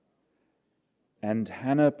And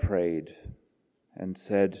Hannah prayed and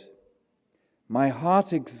said, "My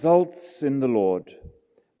heart exults in the Lord.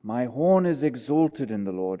 My horn is exalted in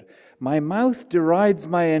the Lord. My mouth derides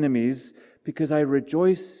my enemies because I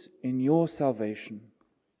rejoice in your salvation.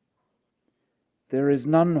 There is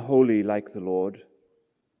none holy like the Lord,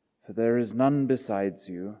 for there is none besides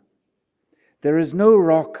you. There is no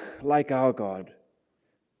rock like our God.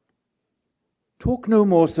 Talk no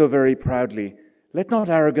more so very proudly. Let not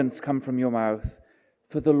arrogance come from your mouth,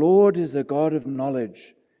 for the Lord is a God of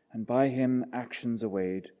knowledge, and by him actions are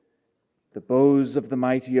weighed. The bows of the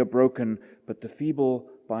mighty are broken, but the feeble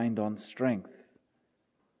bind on strength.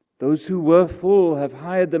 Those who were full have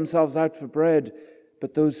hired themselves out for bread,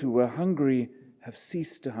 but those who were hungry have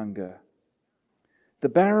ceased to hunger. The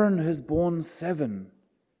barren has borne 7,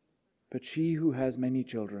 but she who has many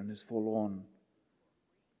children is forlorn.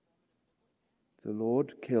 The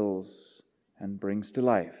Lord kills and brings to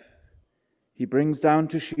life. He brings down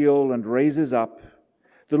to Sheol and raises up.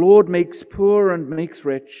 The Lord makes poor and makes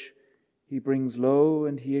rich. He brings low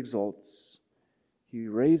and he exalts. He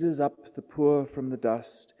raises up the poor from the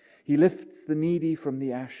dust. He lifts the needy from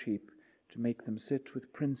the ash heap to make them sit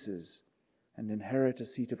with princes and inherit a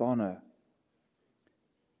seat of honor.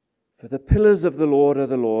 For the pillars of the Lord are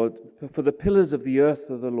the Lord, for the pillars of the earth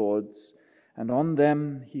are the Lord's, and on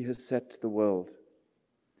them he has set the world.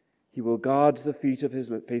 He will guard the feet of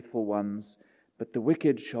his faithful ones, but the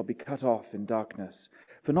wicked shall be cut off in darkness.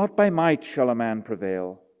 For not by might shall a man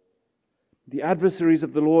prevail. The adversaries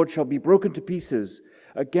of the Lord shall be broken to pieces.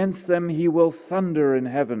 Against them he will thunder in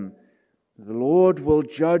heaven. The Lord will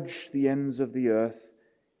judge the ends of the earth.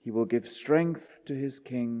 He will give strength to his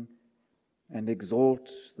king and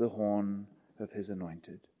exalt the horn of his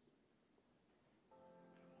anointed.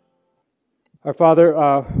 Our Father,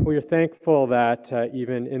 we are thankful that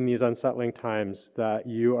even in these unsettling times that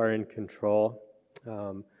you are in control.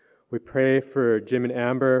 We pray for Jim and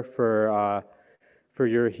Amber for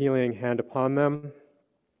your healing hand upon them,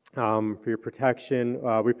 for your protection.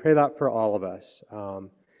 We pray that for all of us.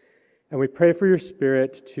 And we pray for your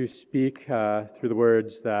Spirit to speak through the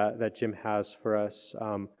words that Jim has for us.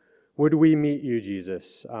 Would we meet you,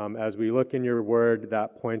 Jesus, as we look in your word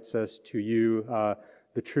that points us to you,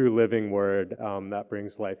 the true living word that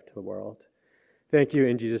brings life to the world. Thank you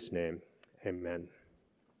in Jesus' name. Amen.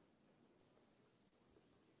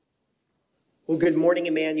 Well, good morning,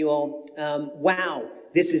 Emmanuel. Wow,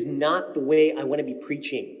 this is not the way I want to be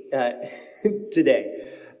preaching today.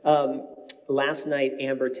 Last night,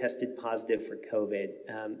 Amber tested positive for COVID,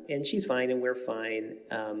 and she's fine and we're fine,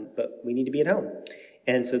 but we need to be at home.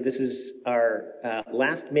 And so this is our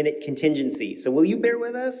last-minute contingency. So will you bear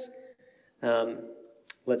with us?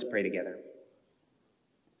 Let's pray together.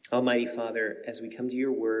 Almighty Father, as we come to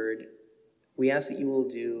your word, we ask that you will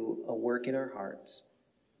do a work in our hearts.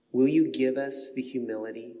 Will you give us the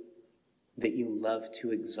humility that you love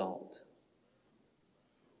to exalt?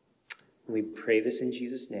 We pray this in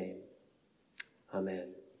Jesus' name. Amen.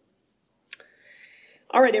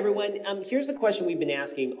 All right, everyone. Here's the question we've been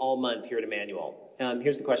asking all month here at Emmanuel.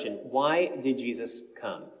 Here's the question. Why did Jesus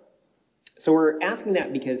come? So we're asking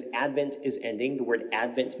that because Advent is ending. The word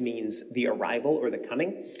Advent means the arrival or the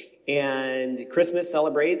coming. And Christmas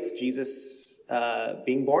celebrates Jesus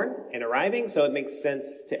being born and arriving. So it makes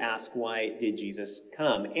sense to ask, why did Jesus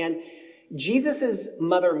come? And Jesus'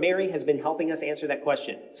 mother, Mary, has been helping us answer that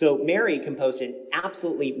question. So Mary composed an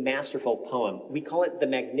absolutely masterful poem. We call it the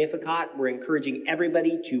Magnificat. We're encouraging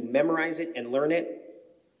everybody to memorize it and learn it.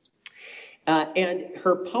 And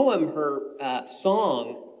her poem, her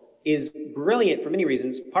song, is brilliant for many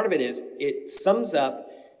reasons. Part of it is it sums up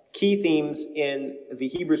key themes in the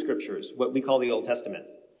Hebrew Scriptures, what we call the Old Testament.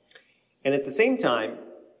 And at the same time,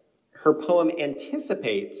 her poem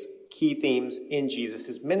anticipates key themes in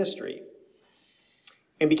Jesus' ministry.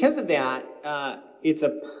 And because of that, it's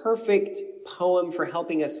a perfect poem for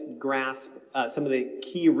helping us grasp some of the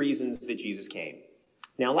key reasons that Jesus came.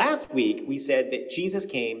 Now, last week, we said that Jesus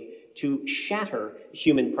came to shatter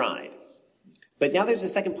human pride. But now there's a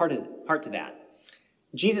second part to that.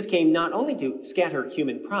 Jesus came not only to scatter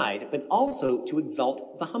human pride, but also to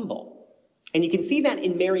exalt the humble. And you can see that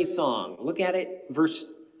in Mary's song. Look at it, verse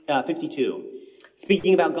 52.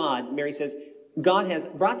 Speaking about God, Mary says, God has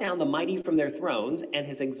brought down the mighty from their thrones and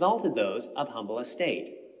has exalted those of humble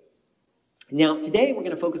estate. Now, today we're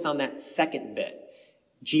going to focus on that second bit.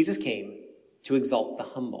 Jesus came to exalt the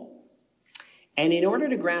humble. And in order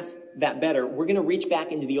to grasp that better, we're going to reach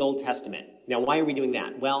back into the Old Testament. Now, why are we doing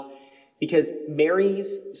that? Well, because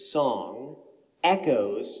Mary's song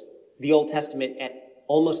echoes the Old Testament at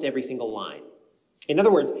almost every single line. In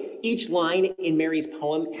other words, each line in Mary's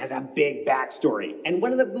poem has a big backstory. And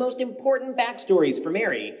one of the most important backstories for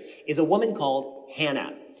Mary is a woman called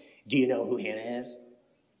Hannah. Do you know who Hannah is?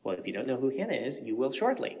 Well, if you don't know who Hannah is, you will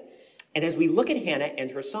shortly. And as we look at Hannah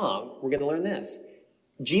and her song, we're going to learn this.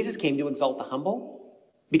 Jesus came to exalt the humble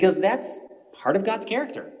because that's part of God's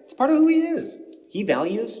character. It's part of who he is. He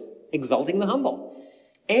values exalting the humble.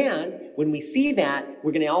 And when we see that,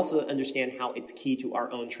 we're going to also understand how it's key to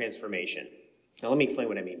our own transformation. Now, let me explain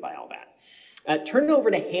what I mean by all that. Turn over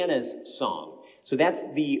to Hannah's song. So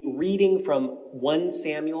that's the reading from 1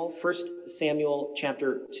 Samuel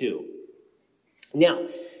chapter 2. Now,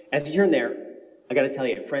 as you turn there, I got to tell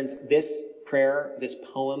you, friends, this prayer, this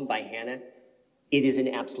poem by Hannah, it is an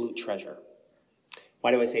absolute treasure.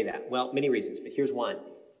 Why do I say that? Well, many reasons, but here's one.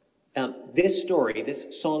 This story,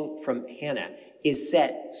 this song from Hannah, is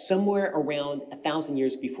set somewhere around 1,000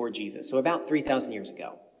 years before Jesus, so about 3,000 years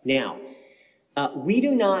ago. Now, we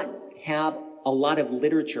do not have a lot of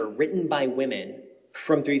literature written by women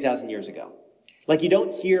from 3,000 years ago. Like, you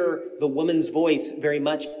don't hear the woman's voice very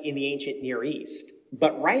much in the ancient Near East.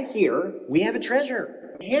 But right here, we have a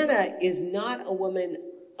treasure. Hannah is not a woman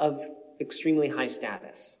of extremely high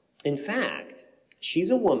status. In fact, she's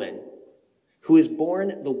a woman who is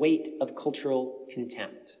born the weight of cultural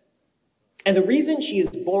contempt. And the reason she is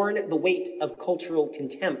born the weight of cultural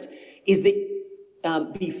contempt is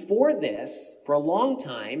that before this, for a long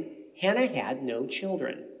time, Hannah had no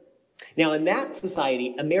children. Now, in that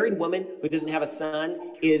society, a married woman who doesn't have a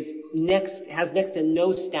son has next to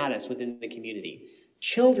no status within the community.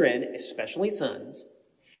 Children, especially sons,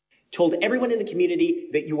 told everyone in the community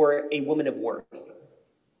that you were a woman of worth.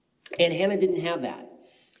 And Hannah didn't have that.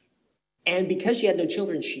 And because she had no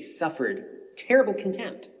children, she suffered terrible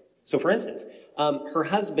contempt. So, for instance, her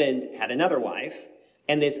husband had another wife,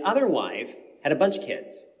 and this other wife had a bunch of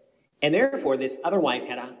kids. And therefore, this other wife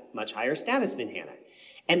had a much higher status than Hannah.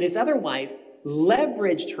 And this other wife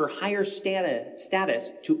leveraged her higher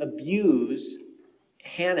status to abuse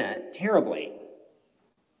Hannah terribly.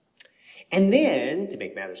 And then, to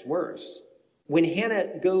make matters worse, when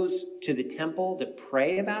Hannah goes to the temple to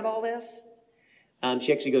pray about all this,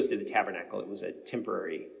 she actually goes to the tabernacle. It was a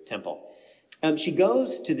temporary temple. She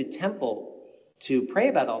goes to the temple to pray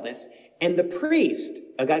about all this, and the priest,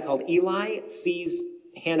 a guy called Eli, sees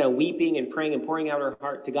Hannah weeping and praying and pouring out her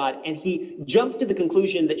heart to God, and he jumps to the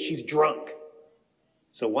conclusion that she's drunk.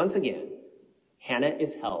 So once again, Hannah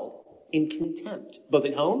is held in contempt, both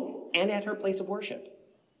at home and at her place of worship.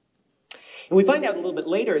 And we find out a little bit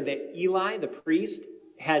later that Eli, the priest,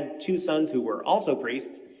 had two sons who were also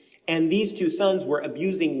priests, and these two sons were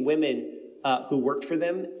abusing women who worked for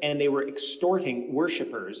them, and they were extorting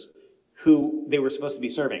worshipers who they were supposed to be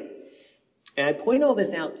serving. And I point all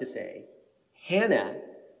this out to say, Hannah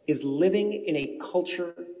is living in a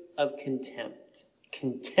culture of contempt.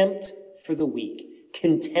 Contempt for the weak.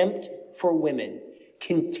 Contempt for women.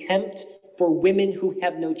 Contempt for women who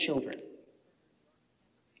have no children.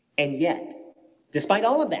 And yet, despite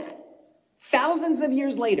all of that, thousands of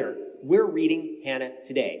years later, we're reading Hannah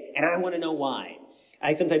today. And I want to know why.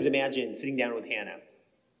 I sometimes imagine sitting down with Hannah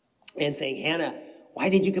and saying, Hannah, why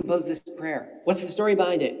did you compose this prayer? What's the story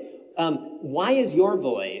behind it? Why is your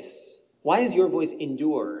voice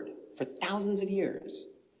endured for thousands of years?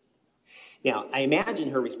 Now, I imagine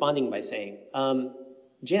her responding by saying,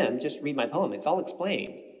 Jim, just read my poem. It's all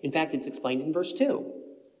explained. In fact, it's explained in verse 2.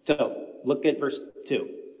 So look at verse 2.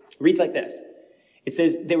 It reads like this. It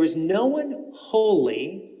says, there is no one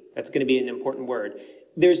holy, that's going to be an important word.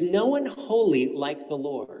 There's no one holy like the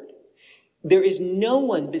Lord. There is no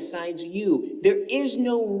one besides you. There is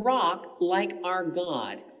no rock like our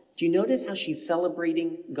God. Do you notice how she's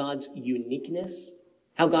celebrating God's uniqueness?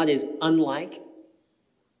 How God is unlike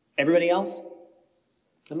everybody else?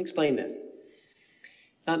 Let me explain this.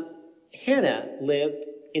 Hannah lived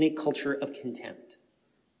in a culture of contempt.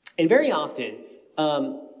 And very often,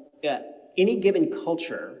 any given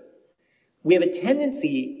culture, we have a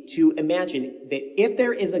tendency to imagine that if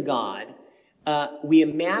there is a God, we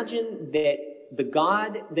imagine that the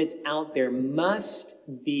God that's out there must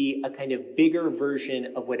be a kind of bigger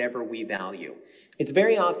version of whatever we value.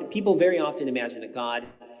 People very often imagine that God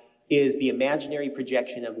is the imaginary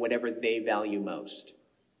projection of whatever they value most.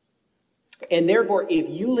 And therefore, if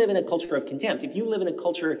you live in a culture of contempt, if you live in a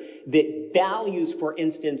culture that values, for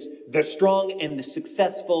instance, the strong and the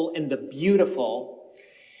successful and the beautiful,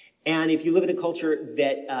 and if you live in a culture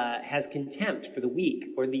that has contempt for the weak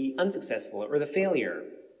or the unsuccessful or the failure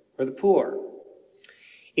or the poor,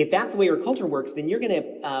 if that's the way your culture works, then you're going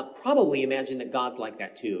to probably imagine that God's like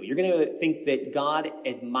that too. You're going to think that God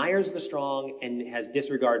admires the strong and has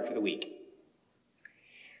disregard for the weak.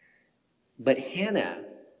 But Hannah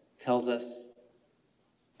tells us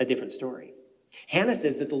a different story. Hannah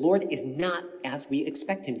says that the Lord is not as we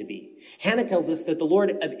expect him to be. Hannah tells us that the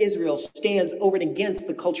Lord of Israel stands over and against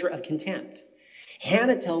the culture of contempt.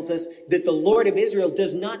 Hannah tells us that the Lord of Israel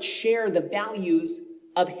does not share the values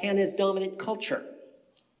of Hannah's dominant culture.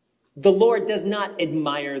 The Lord does not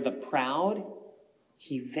admire the proud.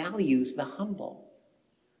 He values the humble.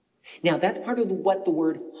 Now, that's part of what the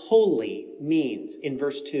word holy means in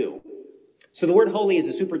verse 2. So the word holy is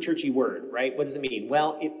a super churchy word, right? What does it mean?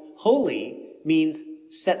 Well, holy means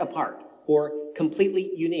set apart or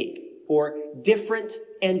completely unique or different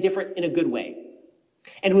and different in a good way.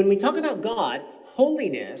 And when we talk about God,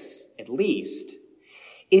 holiness, at least,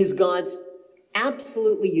 is God's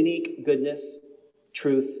absolutely unique goodness,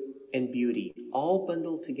 truth, and beauty, all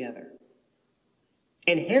bundled together.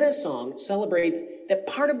 And Hannah's song celebrates that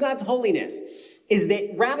part of God's holiness is that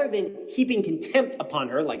rather than heaping contempt upon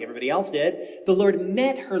her like everybody else did, the Lord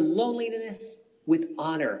met her loneliness with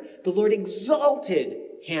honor. The Lord exalted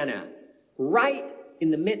Hannah right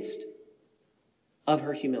in the midst of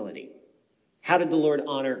her humility. How did the Lord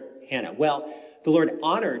honor Hannah? Well, the Lord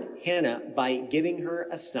honored Hannah by giving her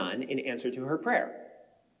a son in answer to her prayer.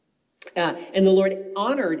 And the Lord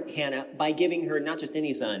honored Hannah by giving her not just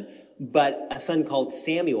any son, but a son called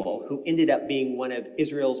Samuel, who ended up being one of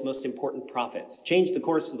Israel's most important prophets, changed the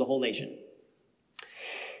course of the whole nation.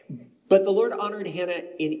 But the Lord honored Hannah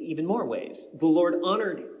in even more ways. The Lord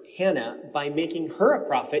honored Hannah by making her a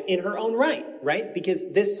prophet in her own right?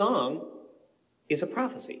 Because this song is a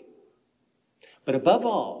prophecy. But above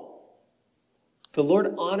all, the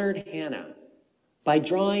Lord honored Hannah by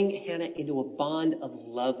drawing Hannah into a bond of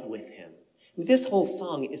love with him. This whole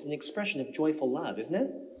song is an expression of joyful love, isn't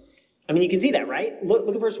it? I mean, you can see that, right?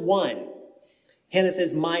 Look at verse 1. Hannah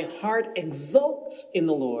says, "My heart exults in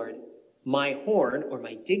the Lord. My horn, or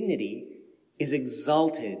my dignity, is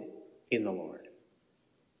exalted in the Lord."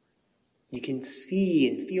 You can see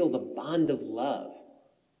and feel the bond of love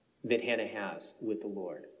that Hannah has with the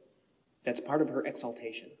Lord. That's part of her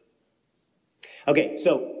exaltation. Okay,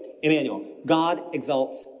 so, Emmanuel, God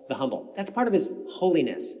exalts the humble. That's part of his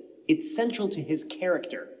holiness. It's central to his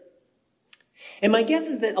character. And my guess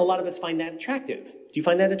is that a lot of us find that attractive. Do you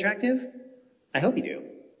find that attractive? I hope you do.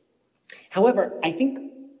 However, I think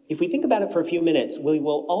if we think about it for a few minutes, we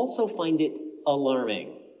will also find it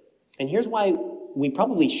alarming. And here's why we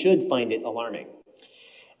probably should find it alarming.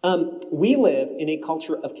 We live in a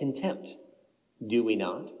culture of contempt, do we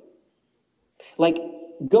not? Like,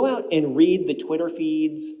 go out and read the Twitter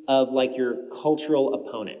feeds of, like, your cultural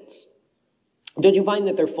opponents. Don't you find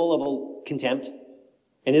that they're full of contempt?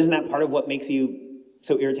 And isn't that part of what makes you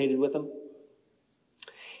so irritated with them?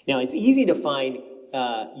 Now, it's easy to find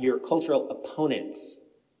your cultural opponents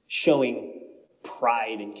showing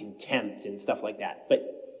pride and contempt and stuff like that. But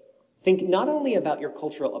think not only about your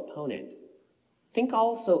cultural opponent, think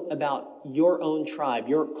also about your own tribe,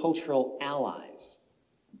 your cultural allies.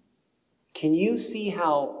 Can you see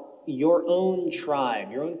how your own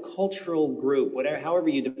tribe, your own cultural group, whatever, however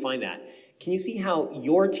you define that, can you see how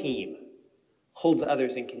your team holds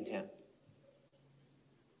others in contempt?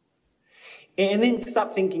 And then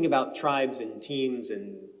stop thinking about tribes and teams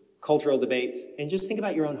and cultural debates and just think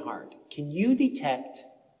about your own heart. Can you detect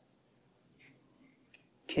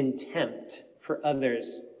contempt for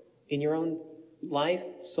others in your own life,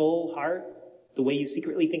 soul, heart, the way you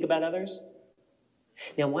secretly think about others?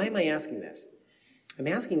 Now, why am I asking this? I'm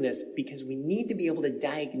asking this because we need to be able to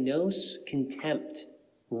diagnose contempt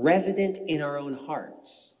resident in our own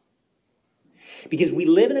hearts. Because we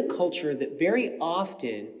live in a culture that very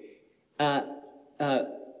often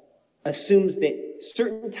assumes that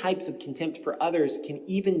certain types of contempt for others can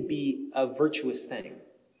even be a virtuous thing.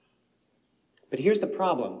 But here's the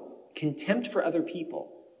problem. Contempt for other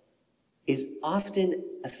people is often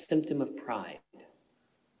a symptom of pride.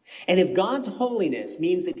 And if God's holiness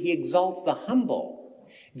means that he exalts the humble,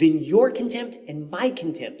 then your contempt and my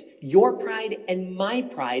contempt, your pride and my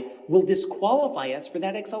pride will disqualify us for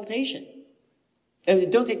that exaltation.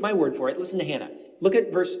 And don't take my word for it. Listen to Hannah. Look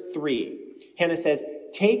at verse 3. Hannah says,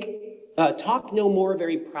 talk no more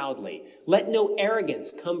very proudly. Let no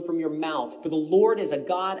arrogance come from your mouth, for the Lord is a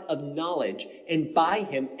God of knowledge, and by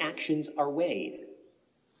him actions are weighed.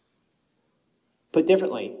 Put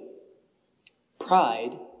differently,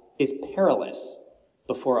 pride is perilous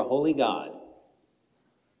before a holy God.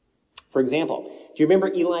 For example, do you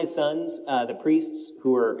remember Eli's sons, the priests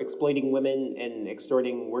who were exploiting women and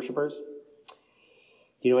extorting worshipers?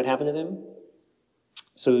 Do you know what happened to them?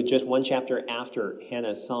 So just one chapter after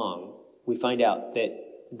Hannah's song, we find out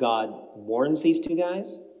that God warns these two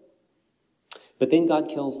guys, but then God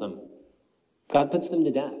kills them. God puts them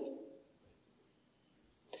to death.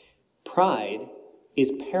 Pride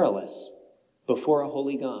is perilous before a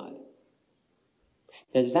holy God.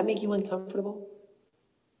 Now, does that make you uncomfortable?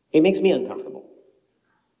 It makes me uncomfortable.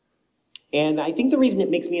 And I think the reason it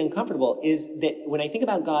makes me uncomfortable is that when I think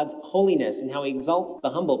about God's holiness and how he exalts the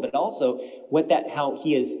humble, but also how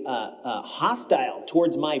he is hostile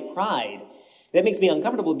towards my pride, that makes me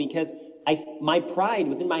uncomfortable because my pride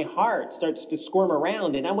within my heart starts to squirm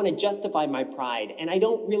around, and I want to justify my pride, and I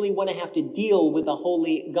don't really want to have to deal with a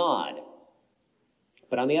holy God.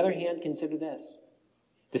 But on the other hand, consider this.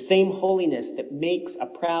 The same holiness that makes a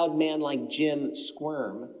proud man like Jim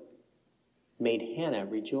squirm made Hannah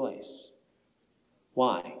rejoice.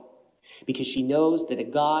 Why? Because she knows that a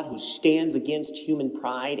God who stands against human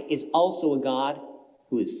pride is also a God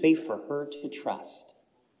who is safe for her to trust.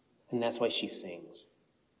 And that's why she sings.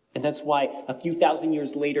 And that's why a few thousand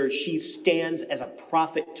years later, she stands as a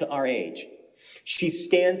prophet to our age. She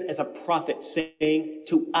stands as a prophet saying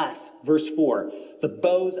to us, verse 4, the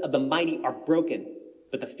bows of the mighty are broken,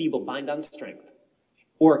 but the feeble bind on strength.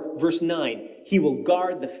 Or verse 9, he will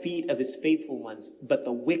guard the feet of his faithful ones, but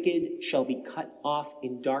the wicked shall be cut off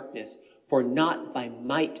in darkness, for not by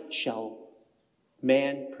might shall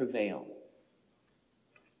man prevail.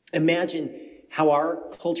 Imagine how our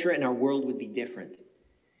culture and our world would be different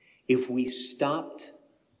if we stopped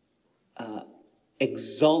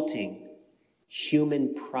exalting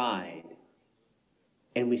human pride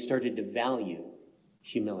and we started to value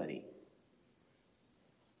humility.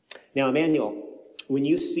 Now, Emmanuel, when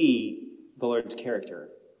you see the Lord's character,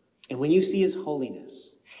 and when you see his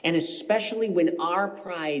holiness, and especially when our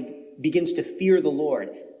pride begins to fear the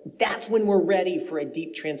Lord, that's when we're ready for a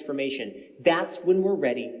deep transformation. That's when we're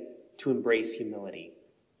ready to embrace humility.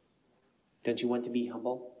 Don't you want to be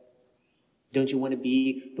humble? Don't you want to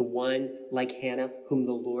be the one like Hannah whom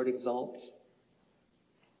the Lord exalts?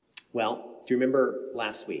 Well, do you remember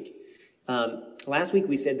last week? Last week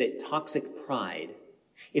we said that toxic pride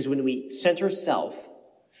is when we center self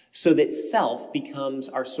so that self becomes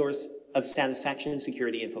our source of satisfaction,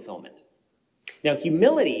 security, and fulfillment. Now,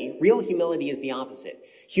 humility, real humility, is the opposite.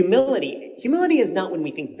 Humility is not when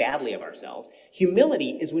we think badly of ourselves.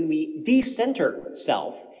 Humility is when we de-center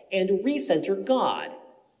self and recenter God,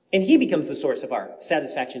 and he becomes the source of our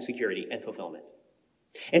satisfaction, security, and fulfillment.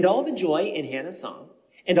 And all the joy in Hannah's song,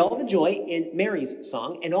 and all the joy in Mary's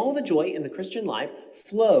song, and all the joy in the Christian life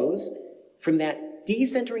flows from that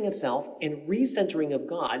decentering of self and recentering of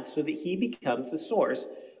God so that he becomes the source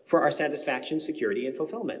for our satisfaction, security, and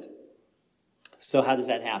fulfillment. So how does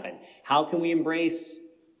that happen? How can we embrace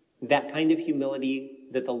that kind of humility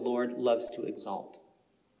that the Lord loves to exalt?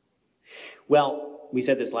 Well, we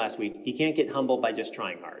said this last week. You can't get humble by just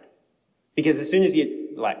trying hard. Because as soon as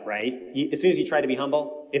you try to be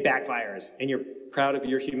humble, it backfires and you're proud of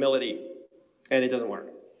your humility and it doesn't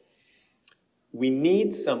work. We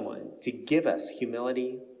need someone to give us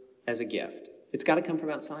humility as a gift. It's got to come from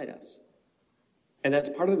outside us. And that's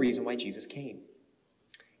part of the reason why Jesus came.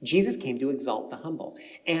 Jesus came to exalt the humble.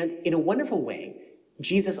 And in a wonderful way,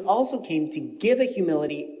 Jesus also came to give a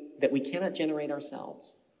humility that we cannot generate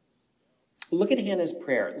ourselves. Look at Hannah's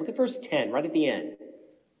prayer. Look at verse 10, right at the end.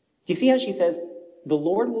 Do you see how she says, the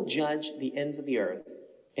Lord will judge the ends of the earth,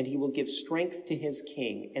 and he will give strength to his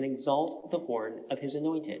king and exalt the horn of his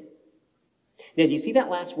anointed. Now, do you see that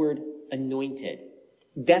last word, anointed?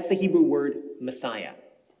 That's the Hebrew word Messiah.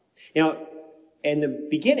 Now, in the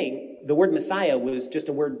beginning, the word Messiah was just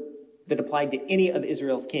a word that applied to any of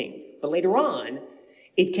Israel's kings. But later on,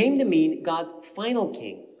 it came to mean God's final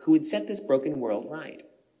king who would set this broken world right.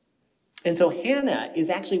 And so Hannah is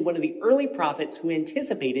actually one of the early prophets who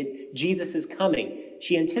anticipated Jesus' coming.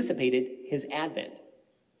 She anticipated his advent.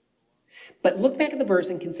 But look back at the verse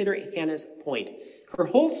and consider Hannah's point. Her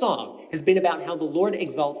whole song has been about how the Lord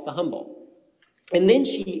exalts the humble. And then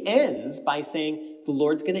she ends by saying, the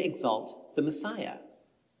Lord's going to exalt the Messiah.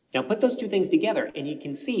 Now put those two things together and you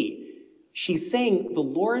can see she's saying the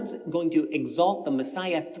Lord's going to exalt the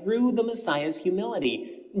Messiah through the Messiah's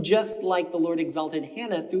humility, just like the Lord exalted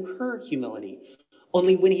Hannah through her humility.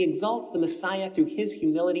 Only when he exalts the Messiah through his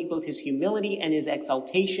humility, both his humility and his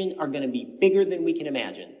exaltation are going to be bigger than we can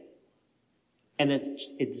imagine. And that's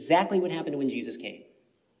exactly what happened when Jesus came.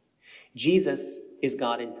 Jesus is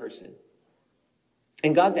God in person.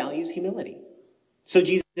 And God values humility. So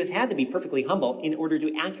Jesus had to be perfectly humble in order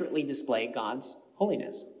to accurately display God's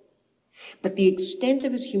holiness. But the extent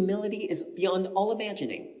of his humility is beyond all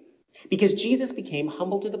imagining, because Jesus became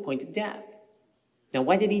humble to the point of death. Now,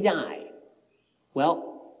 why did he die?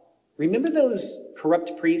 Well, remember those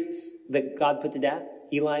corrupt priests that God put to death,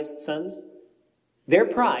 Eli's sons? Their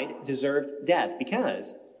pride deserved death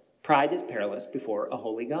because pride is perilous before a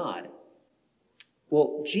holy God.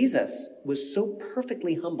 Well, Jesus was so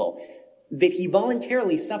perfectly humble that he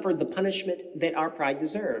voluntarily suffered the punishment that our pride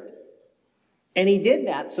deserved. And he did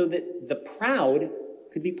that so that the proud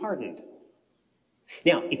could be pardoned.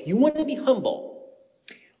 Now, if you want to be humble,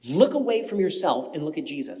 look away from yourself and look at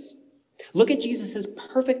Jesus. Look at Jesus'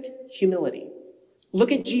 perfect humility.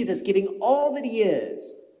 Look at Jesus giving all that he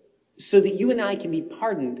is so that you and I can be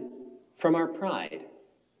pardoned from our pride.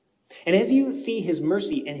 And as you see his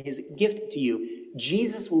mercy and his gift to you,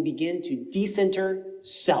 Jesus will begin to decenter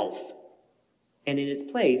self. And in its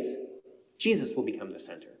place, Jesus will become the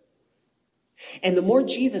center. And the more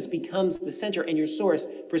Jesus becomes the center and your source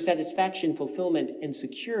for satisfaction, fulfillment, and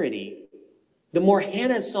security, the more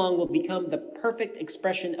Hannah's song will become the perfect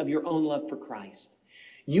expression of your own love for Christ.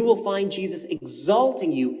 You will find Jesus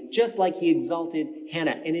exalting you just like he exalted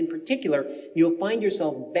Hannah. And in particular, you'll find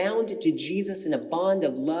yourself bound to Jesus in a bond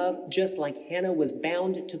of love, just like Hannah was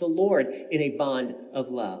bound to the Lord in a bond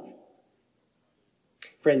of love.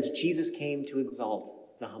 Friends, Jesus came to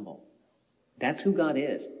exalt the humble. That's who God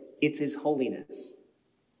is. It's his holiness.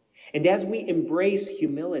 And as we embrace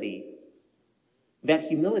humility, that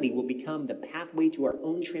humility will become the pathway to our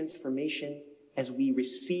own transformation as we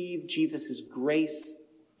receive Jesus' grace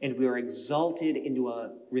and we are exalted into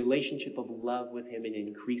a relationship of love with him in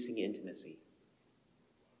increasing intimacy.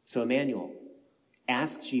 So Emmanuel,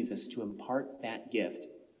 ask Jesus to impart that gift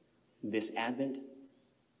this Advent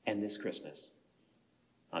and this Christmas.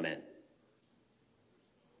 Amen.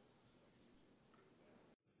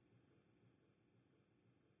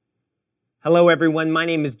 Hello, everyone. My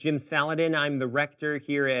name is Jim Saladin. I'm the rector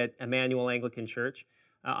here at Emmanuel Anglican Church.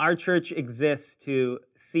 Our church exists to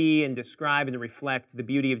see and describe and reflect the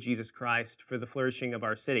beauty of Jesus Christ for the flourishing of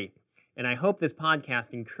our city. And I hope this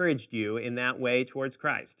podcast encouraged you in that way towards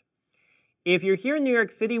Christ. If you're here in New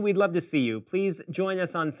York City, we'd love to see you. Please join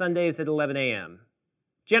us on Sundays at 11 a.m.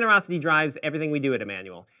 Generosity drives everything we do at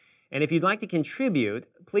Emmanuel. And if you'd like to contribute,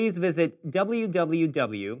 please visit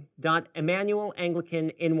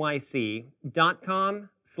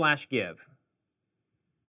www.emmanuelanglicannyc.com/give.